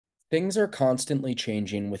Things are constantly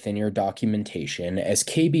changing within your documentation as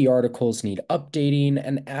KB articles need updating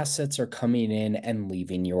and assets are coming in and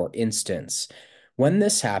leaving your instance. When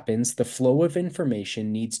this happens, the flow of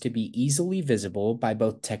information needs to be easily visible by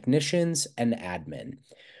both technicians and admin.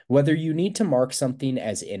 Whether you need to mark something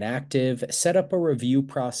as inactive, set up a review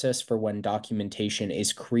process for when documentation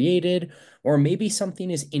is created, or maybe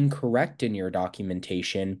something is incorrect in your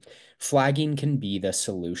documentation, flagging can be the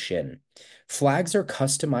solution. Flags are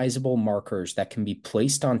customizable markers that can be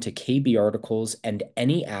placed onto KB articles and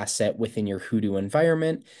any asset within your Hudu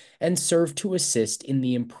environment and serve to assist in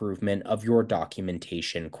the improvement of your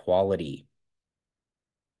documentation quality.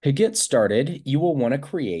 To get started, you will want to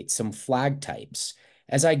create some flag types.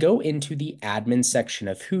 As I go into the admin section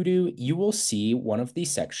of Hudu, you will see one of the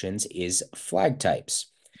sections is flag types.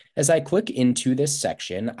 As I click into this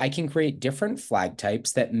section, I can create different flag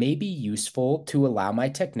types that may be useful to allow my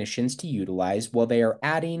technicians to utilize while they are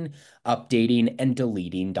adding, updating, and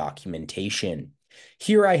deleting documentation.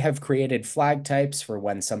 Here I have created flag types for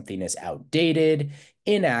when something is outdated,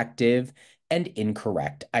 inactive, and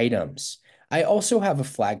incorrect items. I also have a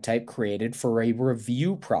flag type created for a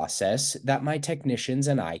review process that my technicians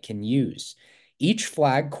and I can use. Each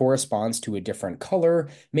flag corresponds to a different color,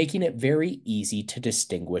 making it very easy to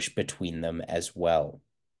distinguish between them as well.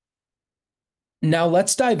 Now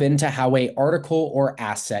let's dive into how a article or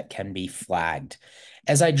asset can be flagged.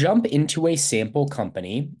 As I jump into a sample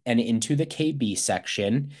company and into the KB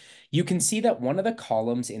section, you can see that one of the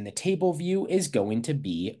columns in the table view is going to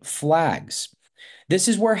be flags. This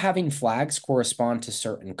is where having flags correspond to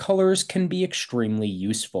certain colors can be extremely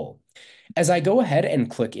useful. As I go ahead and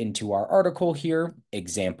click into our article here,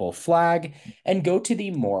 example flag, and go to the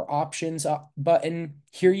more options button,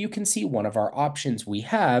 here you can see one of our options we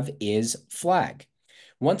have is flag.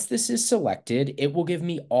 Once this is selected, it will give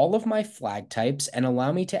me all of my flag types and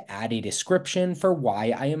allow me to add a description for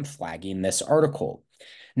why I am flagging this article.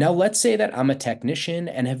 Now, let's say that I'm a technician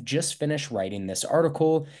and have just finished writing this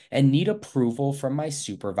article and need approval from my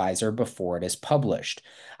supervisor before it is published.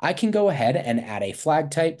 I can go ahead and add a flag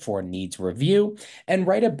type for needs review and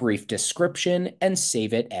write a brief description and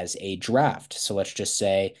save it as a draft. So let's just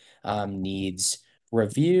say needs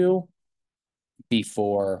review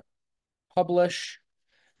before publish.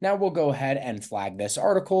 Now we'll go ahead and flag this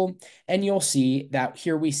article, and you'll see that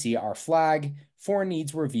here we see our flag for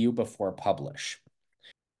needs review before publish.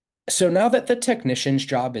 So now that the technician's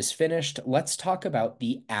job is finished, let's talk about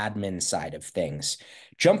the admin side of things.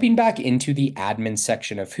 Jumping back into the admin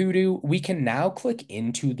section of Hudu, we can now click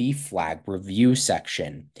into the flag review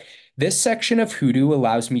section. This section of Hudu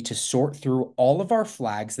allows me to sort through all of our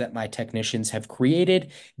flags that my technicians have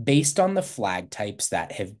created based on the flag types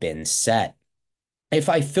that have been set. If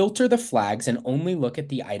I filter the flags and only look at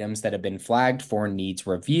the items that have been flagged for needs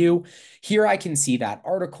review, here I can see that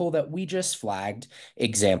article that we just flagged,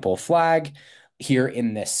 example flag, here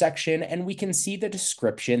in this section, and we can see the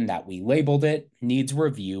description that we labeled it, needs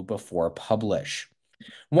review before publish.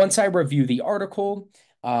 Once I review the article,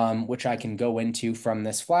 which I can go into from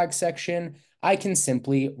this flag section, I can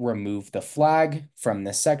simply remove the flag from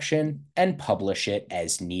this section and publish it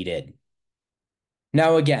as needed.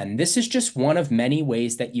 Now, again, this is just one of many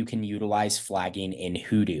ways that you can utilize flagging in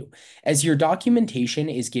Hudu. As your documentation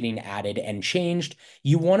is getting added and changed,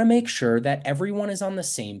 you want to make sure that everyone is on the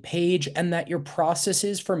same page and that your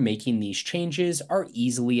processes for making these changes are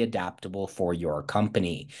easily adaptable for your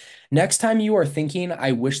company. Next time you are thinking,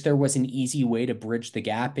 I wish there was an easy way to bridge the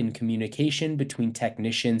gap in communication between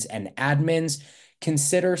technicians and admins,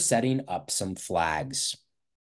 consider setting up some flags.